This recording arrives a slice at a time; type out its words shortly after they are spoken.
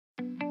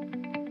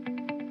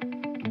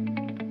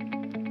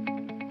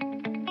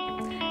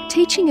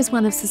Teaching is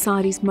one of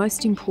society's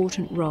most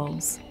important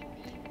roles.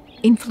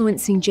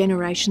 Influencing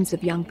generations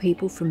of young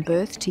people from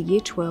birth to Year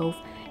 12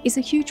 is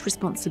a huge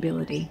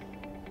responsibility.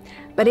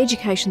 But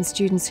education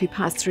students who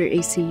pass through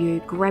ECU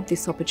grab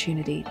this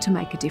opportunity to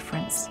make a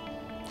difference.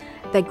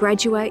 They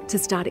graduate to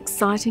start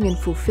exciting and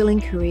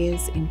fulfilling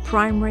careers in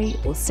primary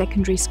or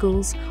secondary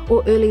schools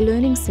or early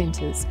learning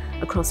centres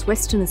across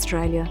Western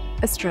Australia,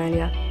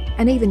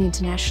 and even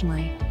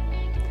internationally.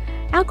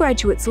 Our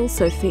graduates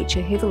also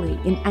feature heavily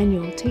in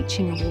annual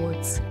teaching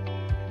awards.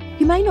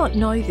 You may not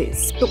know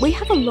this, but we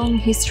have a long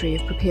history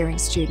of preparing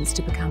students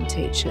to become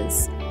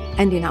teachers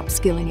and in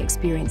upskilling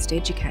experienced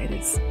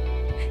educators.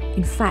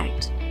 In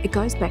fact, it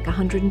goes back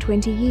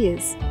 120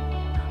 years.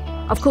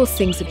 Of course,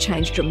 things have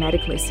changed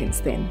dramatically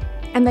since then,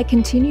 and they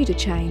continue to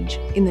change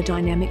in the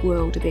dynamic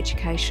world of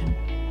education.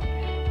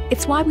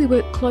 It's why we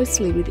work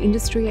closely with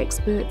industry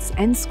experts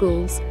and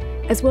schools,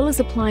 as well as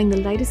applying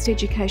the latest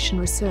education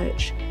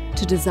research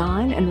to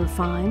design and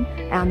refine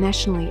our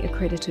nationally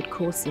accredited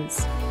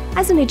courses.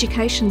 As an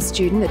education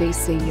student at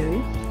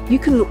ECU, you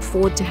can look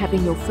forward to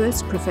having your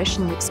first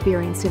professional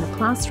experience in a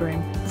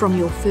classroom from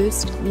your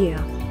first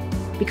year,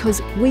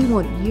 because we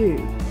want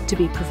you to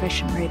be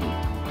profession ready.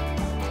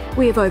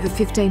 We have over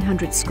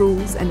 1,500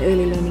 schools and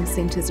early learning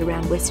centres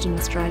around Western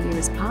Australia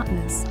as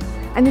partners,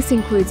 and this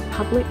includes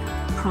public,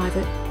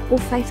 private or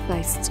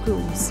faith-based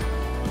schools.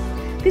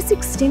 This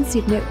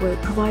extensive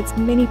network provides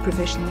many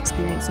professional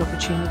experience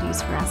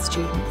opportunities for our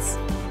students.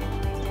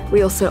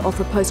 We also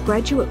offer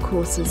postgraduate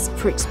courses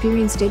for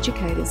experienced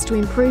educators to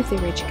improve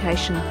their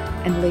education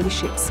and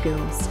leadership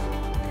skills,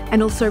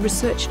 and also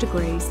research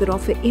degrees that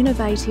offer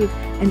innovative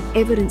and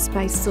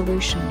evidence-based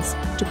solutions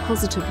to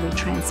positively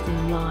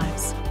transform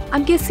lives.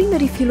 I'm guessing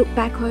that if you look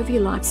back over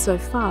your life so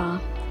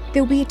far,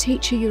 there'll be a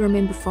teacher you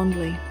remember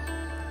fondly,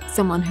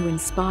 someone who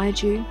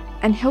inspired you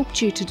and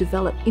helped you to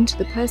develop into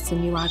the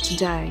person you are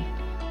today.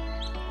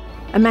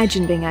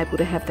 Imagine being able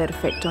to have that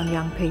effect on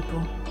young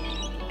people.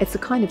 It's a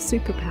kind of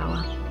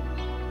superpower.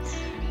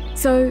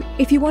 So,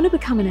 if you want to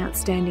become an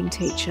outstanding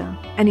teacher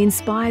and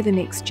inspire the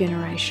next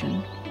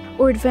generation,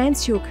 or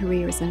advance your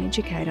career as an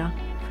educator,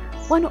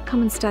 why not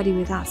come and study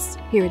with us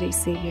here at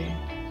ECU?